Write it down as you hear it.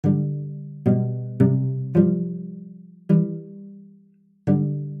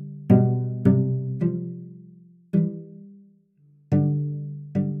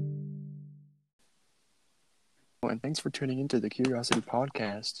and thanks for tuning into the Curiosity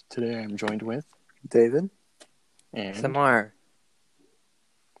Podcast. Today I'm joined with David and Samar.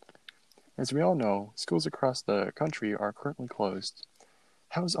 As we all know, schools across the country are currently closed.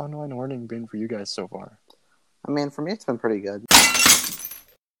 How's online learning been for you guys so far? I mean, for me, it's been pretty good.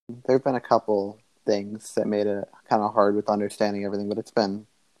 There have been a couple things that made it kind of hard with understanding everything, but it's been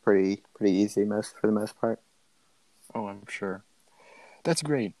pretty easy for the most part. Oh, I'm sure. That's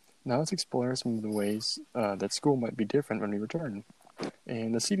great. Now let's explore some of the ways that school might be different when we return.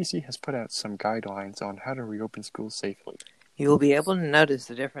 And the CDC has put out some guidelines on how to reopen schools safely. You will be able to notice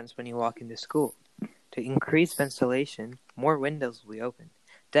the difference when you walk into school. To increase ventilation, more windows will be open.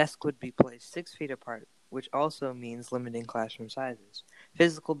 Desks would be placed 6 feet apart, which also means limiting classroom sizes.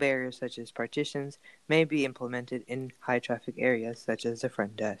 Physical barriers such as partitions may be implemented in high-traffic areas such as the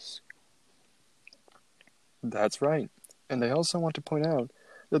front desk. That's right. And they also want to point out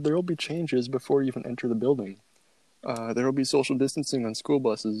that there will be changes before you even enter the building. There will be social distancing on school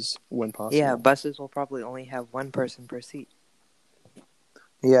buses when possible. Yeah, buses will probably only have one person per seat.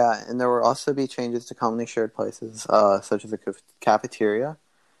 Yeah, and there will also be changes to commonly shared places, such as a cafeteria.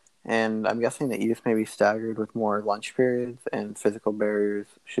 And I'm guessing that use may be staggered with more lunch periods, and physical barriers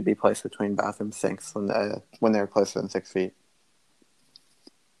should be placed between bathroom sinks when they're closer than 6 feet.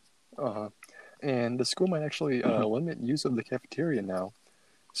 And the school might actually limit use of the cafeteria now.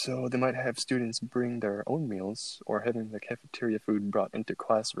 So they might have students bring their own meals or having the cafeteria food brought into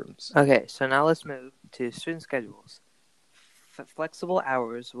classrooms. Okay, so now let's move to student schedules. Flexible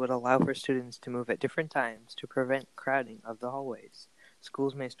hours would allow for students to move at different times to prevent crowding of the hallways.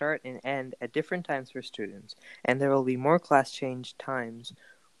 Schools may start and end at different times for students, and there will be more class change times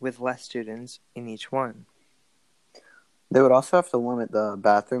with less students in each one. They would also have to limit the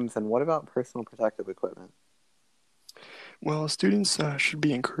bathrooms, and what about personal protective equipment? Well, students should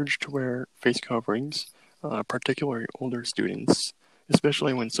be encouraged to wear face coverings, particularly older students,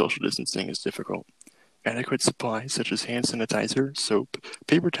 especially when social distancing is difficult. Adequate supplies such as hand sanitizer, soap,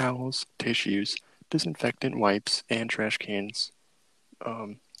 paper towels, tissues, disinfectant wipes, and trash cans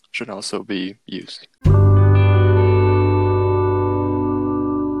should also be used.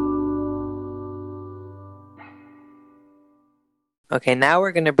 Okay, now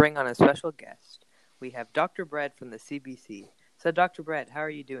we're going to bring on a special guest. We have Dr. Brett from the CBC. So, Dr. Brett, how are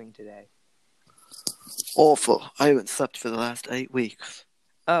you doing today? Awful. I haven't slept for the last 8 weeks.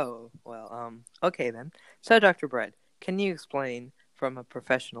 Oh, well, okay then. So, Dr. Brett, can you explain, from a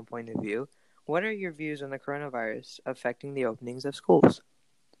professional point of view, what are your views on the coronavirus affecting the openings of schools?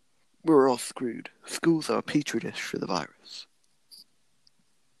 We're all screwed. Schools are a petri dish for the virus.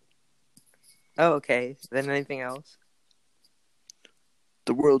 Oh, okay. Then anything else?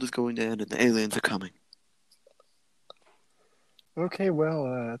 The world is going to end and the aliens are coming. Okay,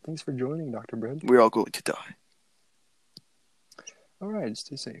 well, thanks for joining, Dr. Brett. We're all going to die. All right,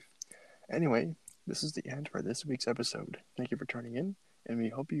 stay safe. Anyway, this is the end for this week's episode. Thank you for tuning in, and we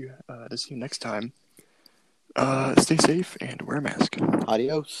hope to see you next time. Stay safe and wear a mask.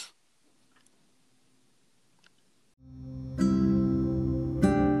 Adios.